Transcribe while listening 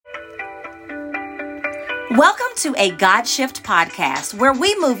Welcome to a God Shift podcast, where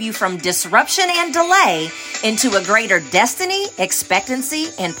we move you from disruption and delay into a greater destiny, expectancy,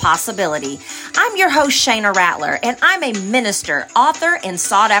 and possibility. I'm your host, Shana Rattler, and I'm a minister, author, and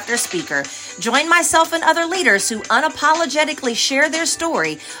sought-after speaker. Join myself and other leaders who unapologetically share their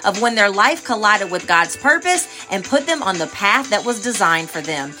story of when their life collided with God's purpose and put them on the path that was designed for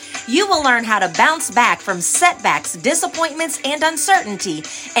them. You will learn how to bounce back from setbacks, disappointments, and uncertainty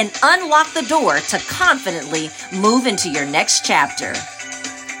and unlock the door to confidently move into your next chapter.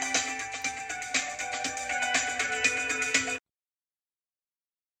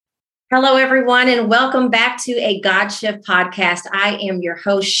 Hello, everyone, and welcome back to a God Shift podcast. I am your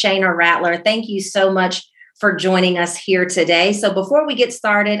host, Shana Rattler. Thank you so much for joining us here today. So before we get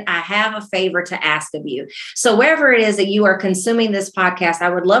started, I have a favor to ask of you. So wherever it is that you are consuming this podcast, I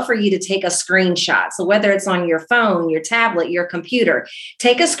would love for you to take a screenshot. So whether it's on your phone, your tablet, your computer,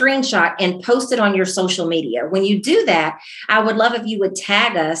 take a screenshot and post it on your social media. When you do that, I would love if you would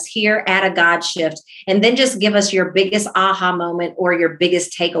tag us here at A God Shift and then just give us your biggest aha moment or your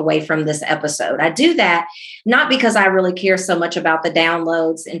biggest takeaway from this episode. I do that not because I really care so much about the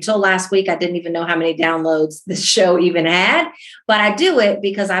downloads. Until last week, I didn't even know how many downloads this show even had, but I do it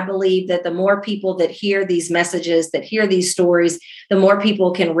because I believe that the more people that hear these messages, that hear these stories, the more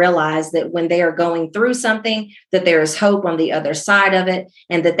people can realize that when they are going through something, that there is hope on the other side of it,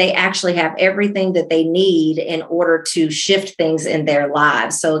 and that they actually have everything that they need in order to shift things in their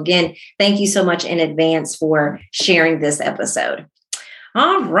lives. So again, thank you so much in advance for sharing this episode.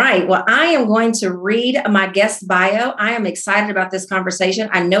 All right. Well, I am going to read my guest bio. I am excited about this conversation.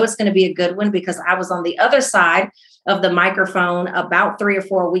 I know it's going to be a good one because I was on the other side of the microphone about 3 or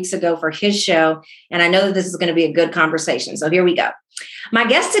 4 weeks ago for his show, and I know that this is going to be a good conversation. So here we go. My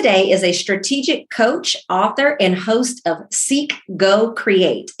guest today is a strategic coach, author, and host of Seek, Go,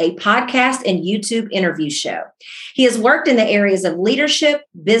 Create, a podcast and YouTube interview show. He has worked in the areas of leadership,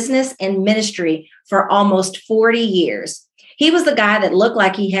 business, and ministry for almost 40 years. He was the guy that looked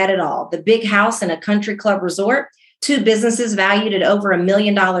like he had it all: the big house and a country club resort, 2 businesses valued at over $1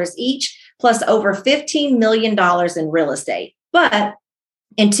 million each, plus over $15 million in real estate. But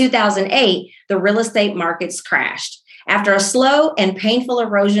in 2008, the real estate markets crashed. After a slow and painful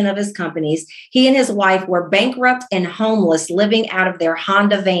erosion of his companies, he and his wife were bankrupt and homeless, living out of their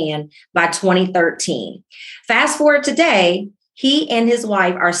Honda van by 2013. Fast forward today, he and his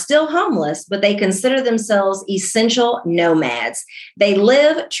wife are still homeless, but they consider themselves essential nomads. They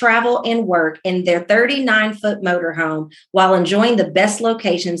live, travel, and work in their 39-foot motorhome while enjoying the best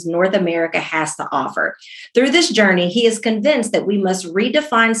locations North America has to offer. Through this journey, he is convinced that we must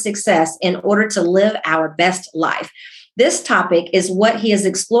redefine success in order to live our best life. This topic is what he has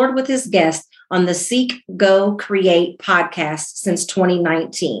explored with his guests on the Seek, Go, Create podcast since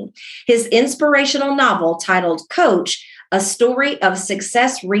 2019. His inspirational novel titled Coach, A Story of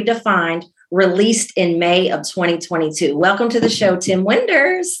Success Redefined, released in May of 2022. Welcome to the show, Tim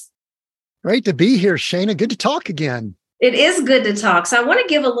Winders. Great to be here, Shana. Good to talk again. It is good to talk. So I want to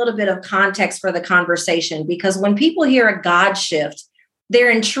give a little bit of context for the conversation, because when people hear a God Shift,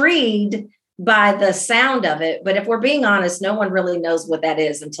 they're intrigued by the sound of it. But if we're being honest, no one really knows what that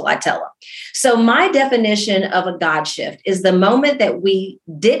is until I tell them. So my definition of a God Shift is the moment that we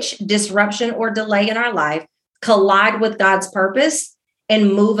ditch disruption or delay in our life, collide with God's purpose,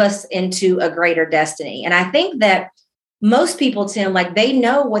 and move us into a greater destiny. And I think that most people, Tim, they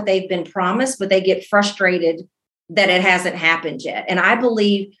know what they've been promised, but they get frustrated that it hasn't happened yet. And I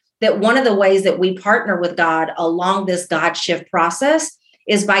believe that one of the ways that we partner with God along this God Shift process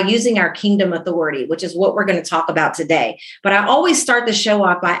is by using our kingdom authority, which is what we're going to talk about today. But I always start the show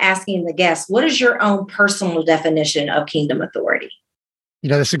off by asking the guests, what is your own personal definition of kingdom authority?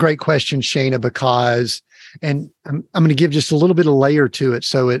 That's a great question, Shana, because, and I'm going to give just a little bit of layer to it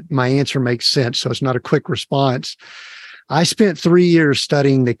so my answer makes sense. So it's not a quick response. I spent 3 years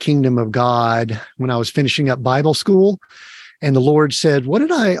studying the kingdom of God when I was finishing up Bible school. And the Lord said, what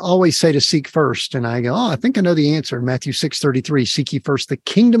did I always say to seek first? And I go, I think I know the answer. Matthew 6:33, seek ye first the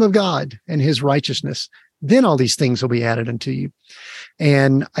kingdom of God and his righteousness. Then all these things will be added unto you.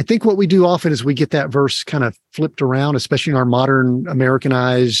 And I think what we do often is we get that verse kind of flipped around, especially in our modern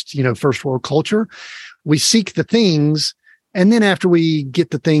Americanized, first world culture. We seek the things, and then after we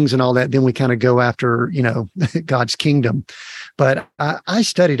get the things and all that, then we kind of go after, God's kingdom. But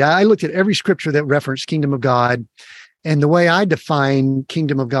I looked at every scripture that referenced kingdom of God. And the way I define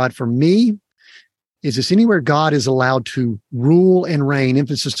kingdom of God for me is this: anywhere God is allowed to rule and reign,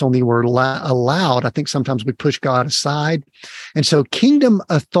 emphasis on the word allowed. I think sometimes we push God aside. And so kingdom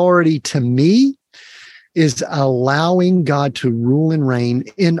authority to me is allowing God to rule and reign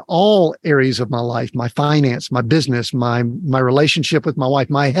in all areas of my life, my finance, my business, my relationship with my wife,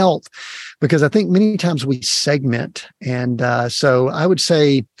 my health, because I think many times we segment. And so I would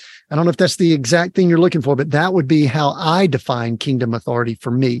say, I don't know if that's the exact thing you're looking for, but that would be how I define kingdom authority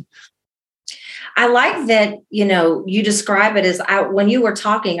for me. I like that, you describe it as when you were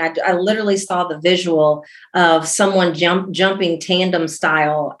talking, I literally saw the visual of someone jumping tandem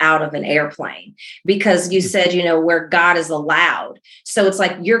style out of an airplane, because you said, where God is allowed. So it's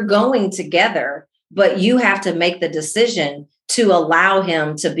like you're going together, but you have to make the decision to allow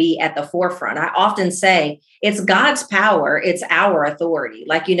him to be at the forefront. I often say it's God's power. It's our authority.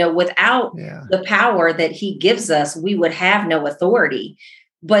 Like, without the power that he gives us, we would have no authority.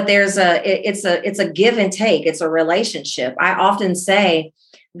 But it's a give and take. It's a relationship. I often say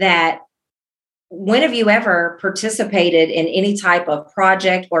that, when have you ever participated in any type of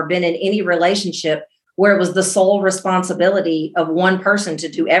project or been in any relationship where it was the sole responsibility of one person to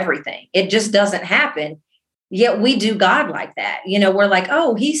do everything? It just doesn't happen. Yet we do God like that. We're like,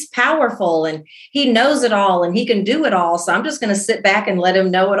 oh, he's powerful and he knows it all and he can do it all. So I'm just going to sit back and let him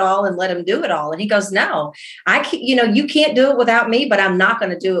know it all and let him do it all. And he goes, no, I can't, you can't do it without me, but I'm not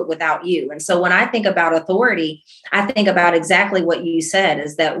going to do it without you. And so when I think about authority, I think about exactly what you said,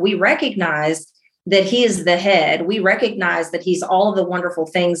 is that we recognize that he is the head. We recognize that he's all of the wonderful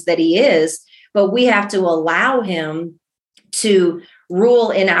things that he is, but we have to allow him to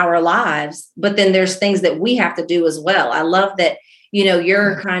rule in our lives. But then there's things that we have to do as well. I love that,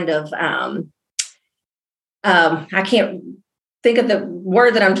 you're kind of, I can't think of the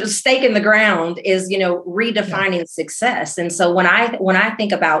word that I'm just staking the ground is, redefining success. And so when I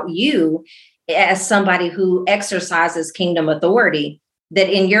think about you as somebody who exercises kingdom authority, that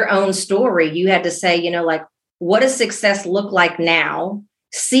in your own story, you had to say, like, what does success look like now?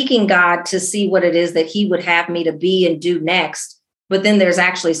 Seeking God to see what it is that he would have me to be and do next. But then there's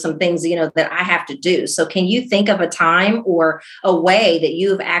actually some things, that I have to do. So can you think of a time or a way that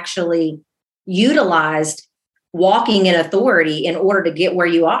you've actually utilized walking in authority in order to get where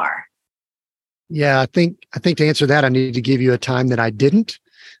you are? Yeah, I think to answer that, I need to give you a time that I didn't,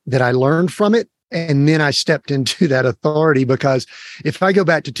 that I learned from it. And then I stepped into that authority, because if I go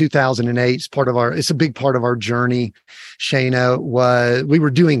back to 2008, it's a big part of our journey, Shana, we were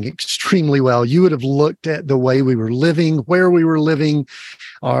doing extremely well. You would have looked at the way we were living, where we were living,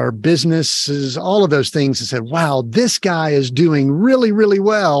 our businesses, all of those things, and said, wow, this guy is doing really, really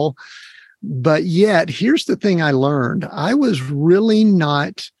well. But yet, here's the thing I learned. I was really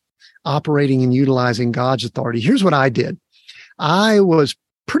not operating and utilizing God's authority. Here's what I did. I was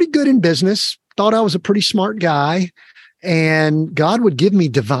pretty good in business, thought I was a pretty smart guy, and God would give me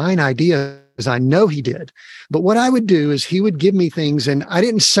divine ideas. I know he did. But what I would do is he would give me things, and I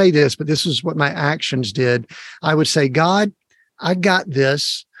didn't say this, but this is what my actions did. I would say, God, I got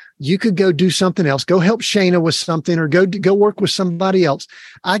this. You could go do something else. Go help Shana with something, or go work with somebody else.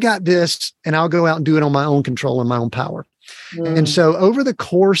 I got this, and I'll go out and do it on my own control and my own power. And so over the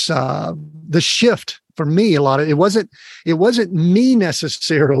course of the shift, for me, it wasn't me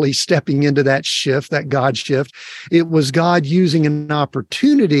necessarily stepping into that shift, that God shift. It was God using an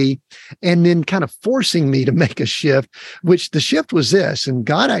opportunity and then kind of forcing me to make a shift, which the shift was this. And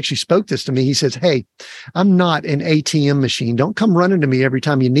God actually spoke this to me. He says, hey, I'm not an ATM machine. Don't come running to me every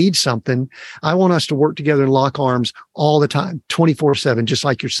time you need something. I want us to work together and lock arms all the time, 24/7, just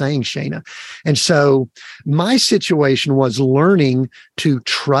like you're saying, Shana. And so my situation was learning to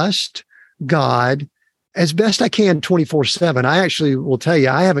trust God as best I can 24/7. I actually will tell you,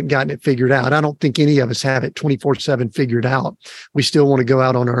 I haven't gotten it figured out. I don't think any of us have it 24/7 figured out. We still want to go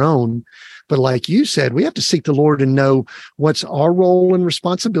out on our own. But like you said, we have to seek the Lord and know what's our role and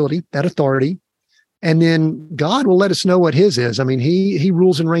responsibility, that authority. And then God will let us know what his is. I mean, he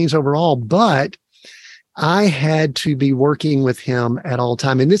rules and reigns over all, but I had to be working with him at all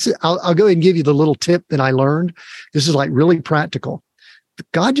time. And this is, I'll go ahead and give you the little tip that I learned. This is like really practical.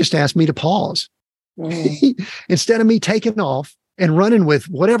 God just asked me to pause. Instead of me taking off and running with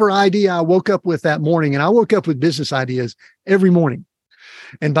whatever idea I woke up with that morning. And I woke up with business ideas every morning.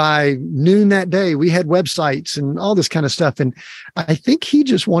 And by noon that day, we had websites and all this kind of stuff. And I think he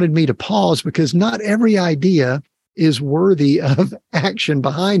just wanted me to pause, because not every idea is worthy of action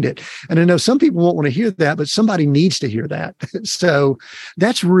behind it. And I know some people won't want to hear that, but somebody needs to hear that. So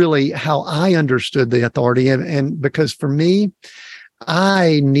that's really how I understood the authority. And because for me,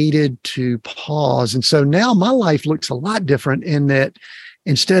 I needed to pause. And so now my life looks a lot different in that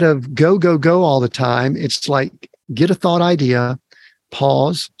instead of go, go, go all the time, it's like get a thought idea,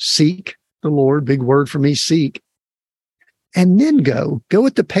 pause, seek the Lord, big word for me, seek, and then go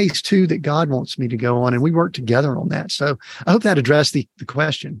at the pace too that God wants me to go on. And we work together on that. So I hope that addressed the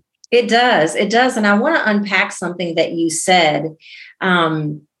question. It does. It does. And I want to unpack something that you said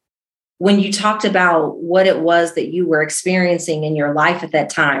when you talked about what it was that you were experiencing in your life at that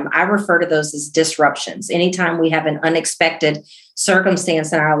time. I refer to those as disruptions. Anytime we have an unexpected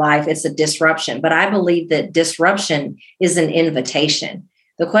circumstance in our life, it's a disruption. But I believe that disruption is an invitation.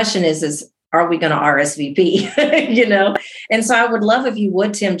 The question is are we going to RSVP? And so I would love if you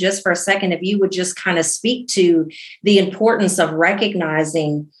would, Tim, just for a second, if you would just kind of speak to the importance of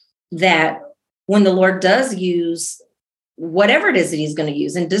recognizing that when the Lord does use whatever it is that he's going to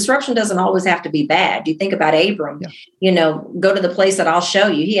use, and disruption doesn't always have to be bad. You think about Abram, go to the place that I'll show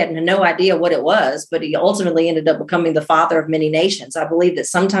you. He had no idea what it was, but he ultimately ended up becoming the father of many nations. I believe that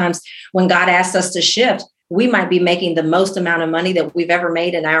sometimes when God asks us to shift, we might be making the most amount of money that we've ever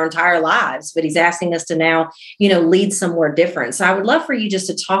made in our entire lives, but he's asking us to now, lead somewhere different. So I would love for you just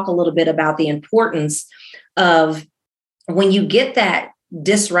to talk a little bit about the importance of when you get that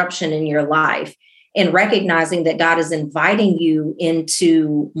disruption in your life and recognizing that God is inviting you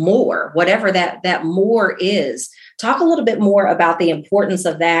into more, whatever that more is. Talk a little bit more about the importance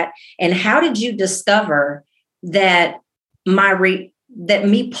of that. And how did you discover that that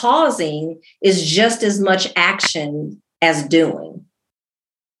me pausing is just as much action as doing?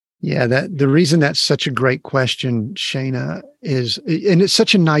 Yeah, the reason that's such a great question, Shana, is, and it's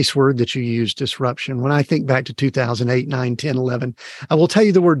such a nice word that you use, disruption. When I think back to 2008, 9, 10, 11, I will tell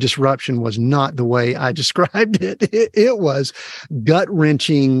you the word disruption was not the way I described it. It was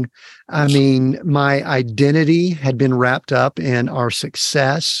gut-wrenching. I mean, my identity had been wrapped up in our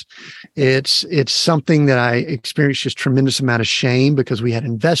success. It's something that I experienced just tremendous amount of shame because we had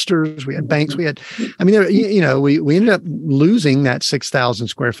investors, we had banks, we ended up losing that 6,000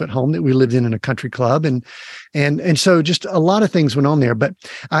 square foot home that we lived in a country club. And so just a lot of things went on there. But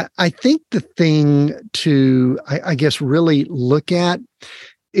I think the thing to, I guess, really look at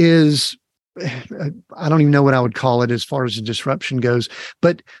is, I don't even know what I would call it as far as the disruption goes,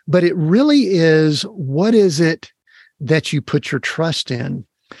 but it really is, what is it that you put your trust in?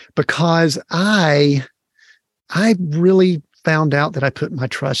 Because I really found out that I put my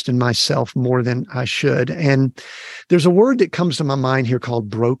trust in myself more than I should. And there's a word that comes to my mind here called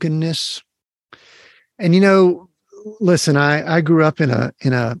brokenness. And, listen, I grew up in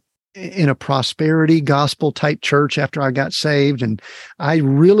a prosperity gospel type church after I got saved. And I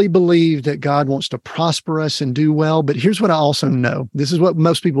really believe that God wants to prosper us and do well. But here's what I also know. This is what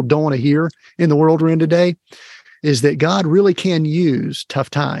most people don't want to hear in the world we're in today, is that God really can use tough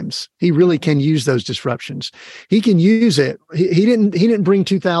times. He really can use those disruptions. He can use it. He didn't bring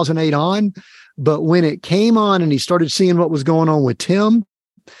 2008 on, but when it came on and he started seeing what was going on with Tim,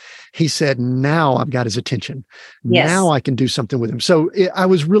 he said, now I've got his attention. Yes. Now I can do something with him. So I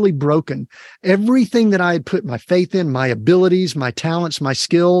was really broken. Everything that I had put my faith in, my abilities, my talents, my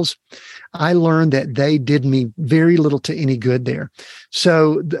skills, I learned that they did me very little to any good there.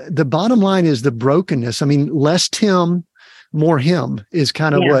 So the bottom line is the brokenness. I mean, less Tim, more him is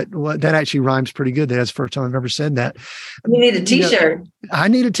kind of what that actually rhymes pretty good. That's the first time I've ever said that. You need a t-shirt. I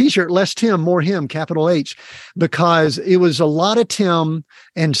need a t-shirt, less Tim, more him, capital H, because it was a lot of Tim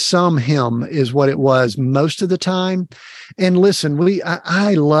and some him is what it was most of the time. And listen,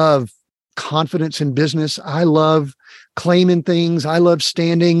 I love confidence in business. I love claiming things. I love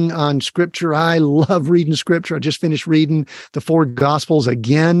standing on scripture. I love reading scripture. I just finished reading the 4 Gospels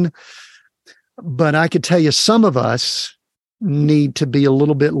again. But I could tell you some of us need to be a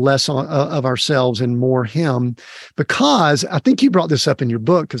little bit less of ourselves and more him, because I think you brought this up in your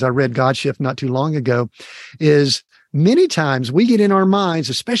book, because I read God Shift not too long ago, is many times we get in our minds,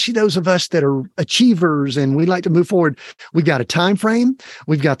 especially those of us that are achievers and we like to move forward. We've got a time frame.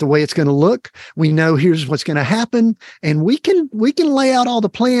 We've got the way it's going to look. We know here's what's going to happen. And we can lay out all the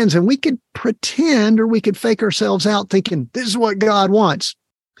plans, and we could pretend, or we could fake ourselves out thinking this is what God wants.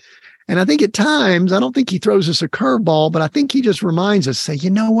 And I think at times, I don't think he throws us a curveball, but I think he just reminds us, say, you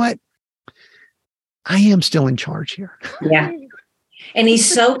know what? I am still in charge here. Yeah. And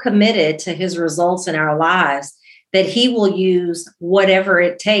he's so committed to his results in our lives that he will use whatever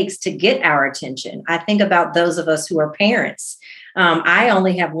it takes to get our attention. I think about those of us who are parents. I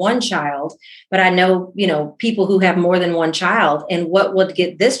only have one child, but I know, people who have more than one child, and what would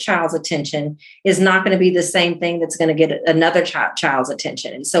get this child's attention is not going to be the same thing that's going to get another child's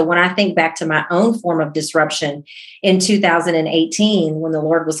attention. And so when I think back to my own form of disruption in 2018, when the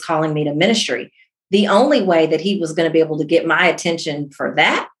Lord was calling me to ministry, the only way that he was going to be able to get my attention for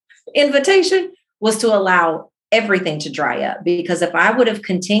that invitation was to allow everything to dry up, because if I would have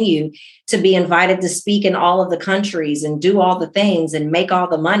continued to be invited to speak in all of the countries and do all the things and make all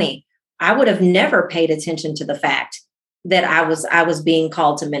the money, I would have never paid attention to the fact that I was being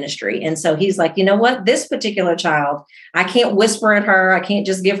called to ministry. And so he's like, you know what, this particular child, I can't whisper at her. I can't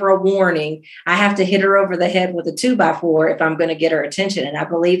just give her a warning. I have to hit her over the head with a 2x4 if I'm going to get her attention. And I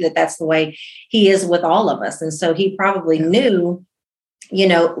believe that that's the way he is with all of us. And so he probably knew, you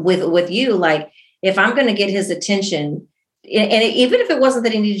know, with you, like, if I'm going to get his attention, and even if it wasn't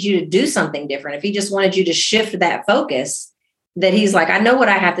that he needed you to do something different, if he just wanted you to shift that focus, that he's like, I know what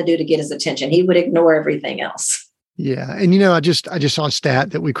I have to do to get his attention. He would ignore everything else. Yeah. And, you know, I just saw a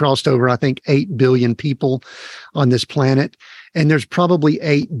stat that we crossed over, I think, 8 billion people on this planet. And there's probably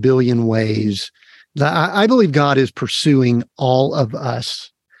 8 billion ways that I believe God is pursuing all of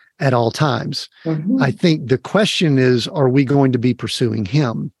us at all times. Mm-hmm. I think the question is, are we going to be pursuing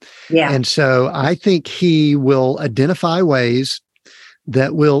him? Yeah. And so I think he will identify ways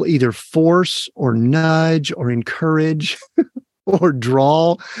that will either force or nudge or encourage or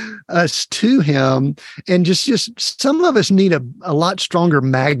draw us to him. And just some of us need a lot stronger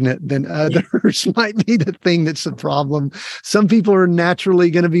magnet than others might be the thing that's the problem. Some people are naturally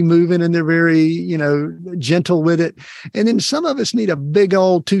going to be moving and they're very, you know, gentle with it. And then some of us need a big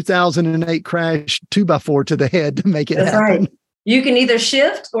old 2008 crash 2x4 to the head to make it happen. Right. You can either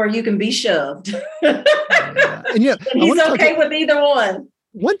shift or you can be shoved. And he's okay with either one.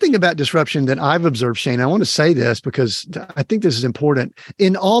 One thing about disruption that I've observed, Shane, I want to say this because I think this is important.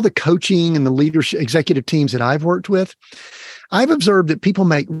 In all the coaching and the leadership executive teams that I've worked with, I've observed that people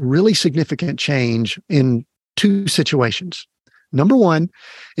make really significant change in 2 situations. Number one,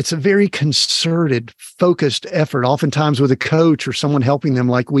 it's a very concerted, focused effort, oftentimes with a coach or someone helping them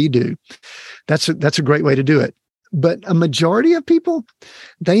like we do. That's a great way to do it. But a majority of people,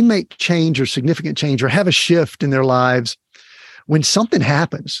 they make change or significant change or have a shift in their lives when something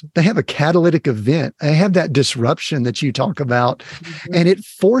happens. They have a catalytic event. They have that disruption that you talk about, mm-hmm. and it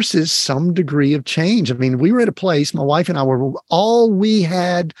forces some degree of change. I mean, we were at a place, my wife and I were, all we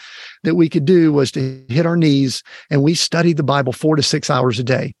had that we could do was to hit our knees, and we studied the Bible 4 to 6 hours a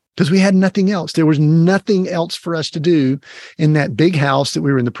day because we had nothing else. There was nothing else for us to do in that big house that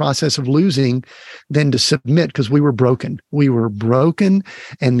we were in the process of losing than to submit, because we were broken. We were broken,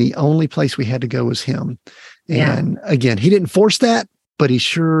 and the only place we had to go was him. Yeah. And again, he didn't force that, but he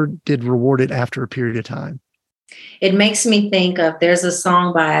sure did reward it after a period of time. It makes me think of, there's a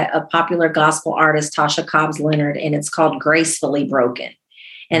song by a popular gospel artist, Tasha Cobbs Leonard, and it's called Gracefully Broken.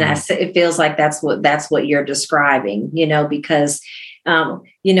 And it feels like that's what you're describing, you know, because,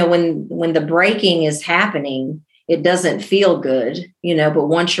 you know, when the breaking is happening, it doesn't feel good, you know, but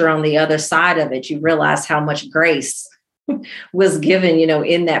once you're on the other side of it, you realize how much grace was given, you know,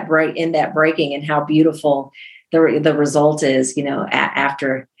 in that breaking, and how beautiful the result is, you know,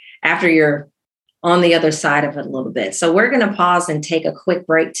 after you're on the other side of it a little bit. So we're going to pause and take a quick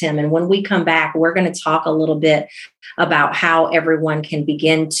break, Tim. And when we come back, we're going to talk a little bit about how everyone can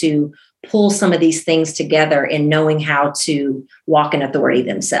begin to pull some of these things together in knowing how to walk in authority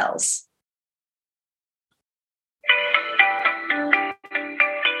themselves.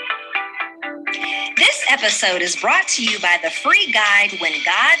 This episode is brought to you by the free guide, When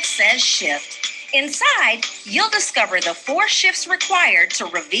God Says Shift. Inside, you'll discover the 4 shifts required to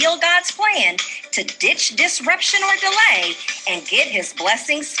reveal God's plan to ditch disruption or delay and get his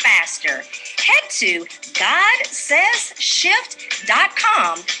blessings faster. Head to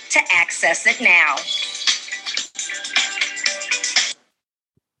GodSaysShift.com to access it now.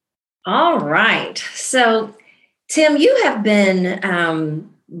 All right. So, Tim, you have been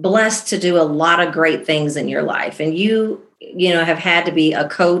blessed to do a lot of great things in your life, and you know, have had to be a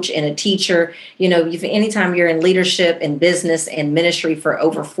coach and a teacher. You know, anytime you're in leadership and business and ministry for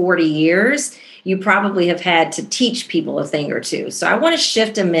over 40 years, you probably have had to teach people a thing or two. So I want to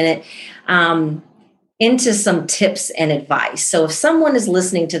shift a minute into some tips and advice. So if someone is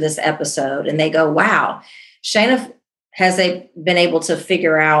listening to this episode and they go, wow, Shana has been able to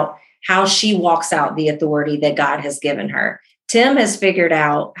figure out how she walks out the authority that God has given her. Tim has figured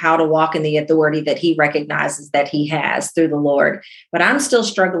out how to walk in the authority that he recognizes that he has through the Lord, but I'm still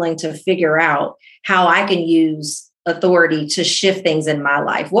struggling to figure out how I can use authority to shift things in my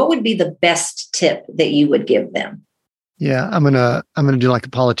life. What would be the best tip that you would give them? Yeah, I'm gonna do like a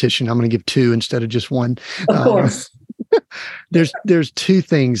politician. I'm gonna give 2 instead of just 1. Of course. There's 2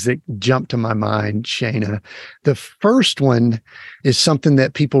 things that jump to my mind, Shana. The first one is something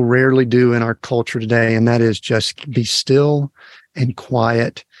that people rarely do in our culture today, and that is just be still and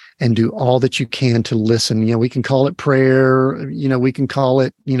quiet and do all that you can to listen. We can call it prayer, we can call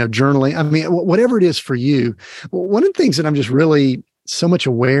it, journaling. I mean, whatever it is for you. One of the things that I'm just really so much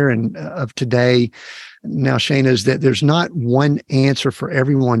aware of today now, Shana, is that there's not one answer for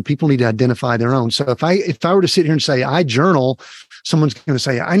everyone. People need to identify their own. So if I were to sit here and say, I journal, someone's going to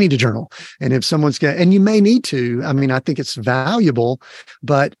say, I need to journal. And if someone's going to, and you may need to, I mean, I think it's valuable,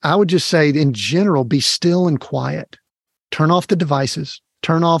 but I would just say in general, be still and quiet. Turn off the devices.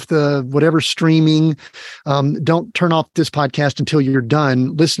 Turn off the whatever streaming. Don't turn off this podcast until you're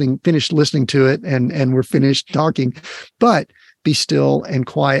done finished listening to it and we're finished talking. But be still and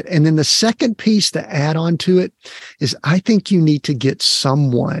quiet. And then the second piece to add on to it is I think you need to get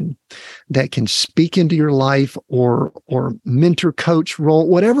someone that can speak into your life or mentor, coach role,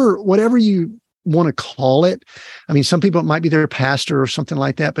 whatever you want to call it. I mean, some people, it might be their pastor or something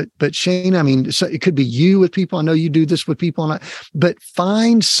like that, but Shane, I mean, so it could be you with people. I know you do this with people, but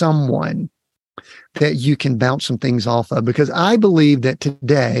find someone that you can bounce some things off of, because I believe that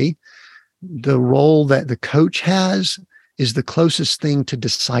today, the role that the coach has is the closest thing to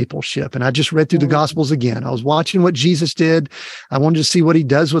discipleship. And I just read through the Gospels again. I was watching what Jesus did. I wanted to see what he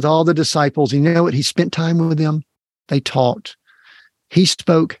does with all the disciples. You know what? He spent time with them. They talked. He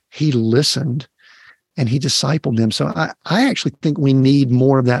spoke. He listened. And he discipled them. So I actually think we need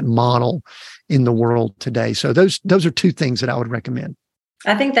more of that model in the world today. So those are two things that I would recommend.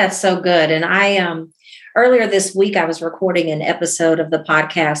 I think that's so good. And earlier this week, I was recording an episode of the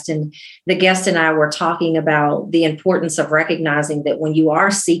podcast, and the guest and I were talking about the importance of recognizing that when you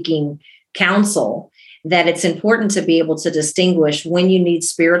are seeking counsel, that it's important to be able to distinguish when you need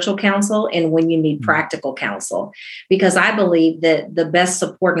spiritual counsel and when you need practical counsel. Because I believe that the best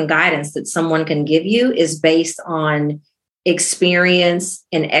support and guidance that someone can give you is based on experience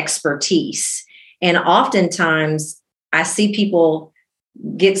and expertise. And oftentimes I see people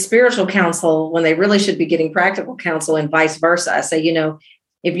get spiritual counsel when they really should be getting practical counsel, and vice versa. I say,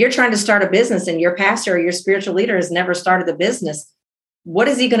 if you're trying to start a business and your pastor or your spiritual leader has never started a business, what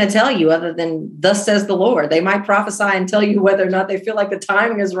is he going to tell you other than thus says the Lord? They might prophesy and tell you whether or not they feel like the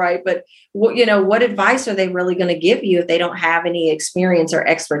timing is right, but what advice are they really going to give you if they don't have any experience or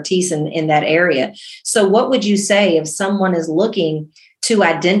expertise in that area? So what would you say if someone is looking to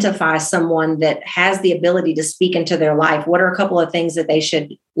identify someone that has the ability to speak into their life? What are a couple of things that they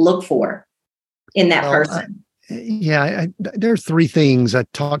should look for in that person? There are three things. I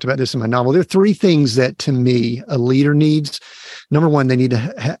talked about this in my novel. There are three things that, to me, a leader needs. Number one, they need to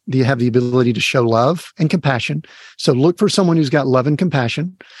have the ability to show love and compassion. So look for someone who's got love and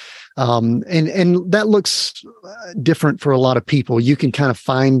compassion. And that looks different for a lot of people. You can kind of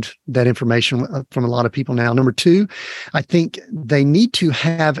find that information from a lot of people now. Number two, I think they need to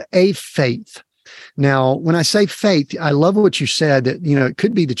have a faith. Now, when I say faith, I love what you said that, it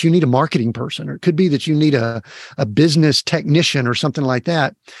could be that you need a marketing person, or it could be that you need a business technician or something like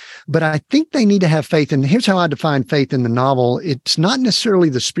that. But I think they need to have faith. And here's how I define faith in the novel. It's not necessarily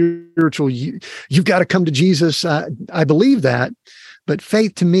the spiritual, you've got to come to Jesus. I believe that. But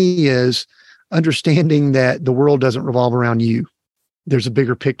faith to me is understanding that the world doesn't revolve around you. There's a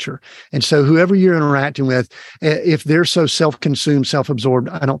bigger picture. And so whoever you're interacting with, if they're so self-consumed, self-absorbed,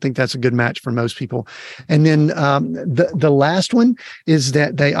 I don't think that's a good match for most people. And then the last one is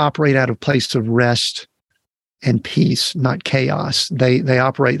that they operate out of place of rest and peace, not chaos. They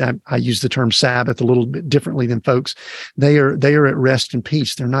operate, I use the term Sabbath a little bit differently than folks. They are at rest and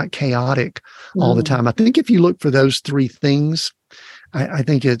peace. They're not chaotic all the time. I think if you look for those three things, I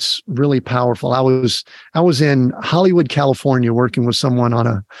think it's really powerful. I was in Hollywood, California, working with someone on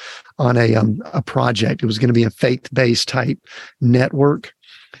a project. It was going to be a faith-based type network.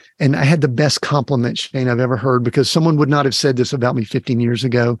 And I had the best compliment, Shane, I've ever heard, because someone would not have said this about me 15 years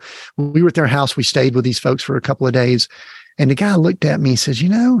ago. We were at their house. We stayed with these folks for a couple of days. And the guy looked at me and says,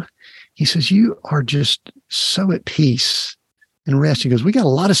 you are just so at peace and rest. He goes, we got a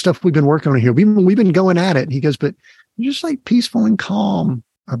lot of stuff we've been working on here. We've been going at it. He goes, but you're just like peaceful and calm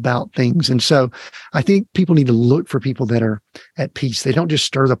about things. And so I think people need to look for people that are at peace. They don't just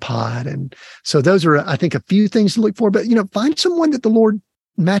stir the pot. And so those are, I think, a few things to look for, but, find someone that the Lord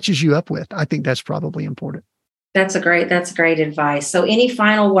matches you up with. I think that's probably important. That's great advice. So any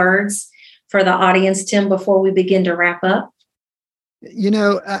final words for the audience, Tim, before we begin to wrap up?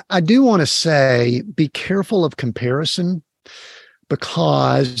 I do want to say, be careful of comparison,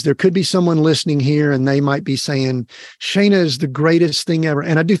 because there could be someone listening here and they might be saying, Shana is the greatest thing ever.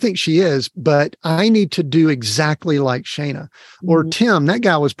 And I do think she is, but I need to do exactly like Shana. Or Tim, that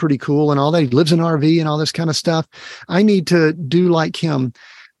guy was pretty cool and all that. He lives in an RV and all this kind of stuff. I need to do like him.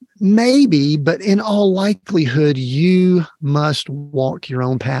 maybe, but in all likelihood, you must walk your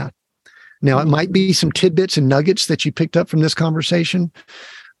own path. Now, it might be some tidbits and nuggets that you picked up from this conversation,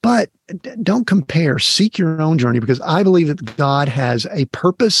 but don't compare. Seek your own journey, because I believe that God has a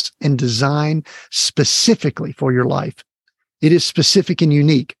purpose and design specifically for your life. It is specific and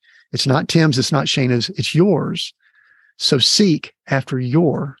unique. It's not Tim's, it's not Shana's, it's yours. So seek after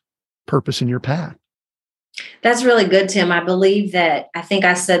your purpose and your path. That's really good, Tim. I believe that, I think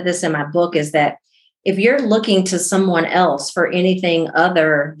I said this in my book, is that if you're looking to someone else for anything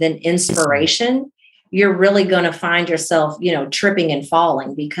other than inspiration, you're really going to find yourself, tripping and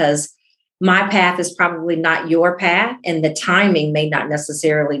falling, because my path is probably not your path, and the timing may not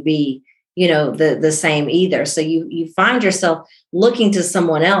necessarily be, the same either. So you find yourself looking to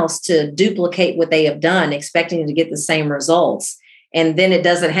someone else to duplicate what they have done, expecting to get the same results. And then it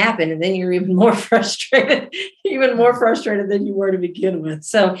doesn't happen. And then you're even more frustrated than you were to begin with.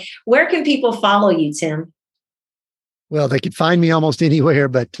 So where can people follow you, Tim? Well, they could find me almost anywhere,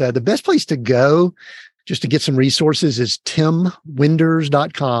 but the best place to go just to get some resources is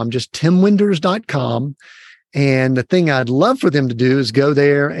timwinders.com, just timwinders.com. And the thing I'd love for them to do is go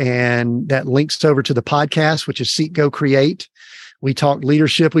there, and that links over to the podcast, which is Seek, Go, Create. We talk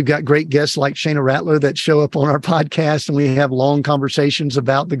leadership. We've got great guests like Shana Rattler that show up on our podcast, and we have long conversations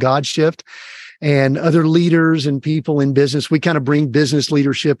about the God shift and other leaders and people in business. We kind of bring business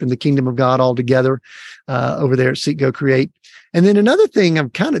leadership and the kingdom of God all together over there at Seek, Go, Create. And then another thing,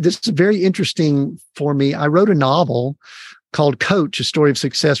 this is very interesting for me. I wrote a novel called Coach, A Story of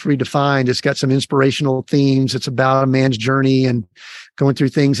Success Redefined. It's got some inspirational themes. It's about a man's journey and going through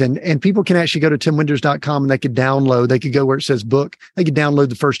things. And people can actually go to timwinders.com, and they could go where it says book. They could download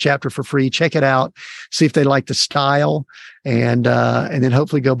the first chapter for free, check it out, see if they like the style, and then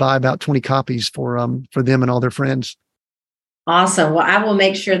hopefully go buy about 20 copies for them and all their friends. Awesome. Well, I will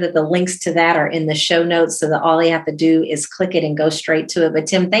make sure that the links to that are in the show notes, so that all you have to do is click it and go straight to it. But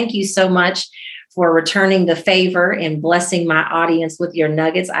Tim, thank you so much for returning the favor and blessing my audience with your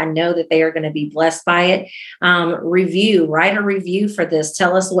nuggets. I know that they are going to be blessed by it. Write a review for this.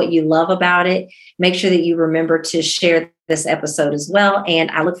 Tell us what you love about it. Make sure that you remember to share this episode as well.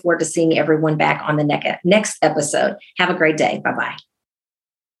 And I look forward to seeing everyone back on the next episode. Have a great day. Bye-bye.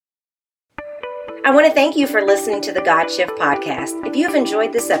 I want to thank you for listening to the God Shift podcast. If you have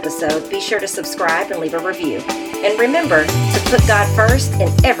enjoyed this episode, be sure to subscribe and leave a review. And remember to put God first,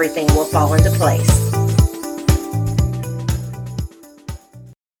 and everything will fall into place.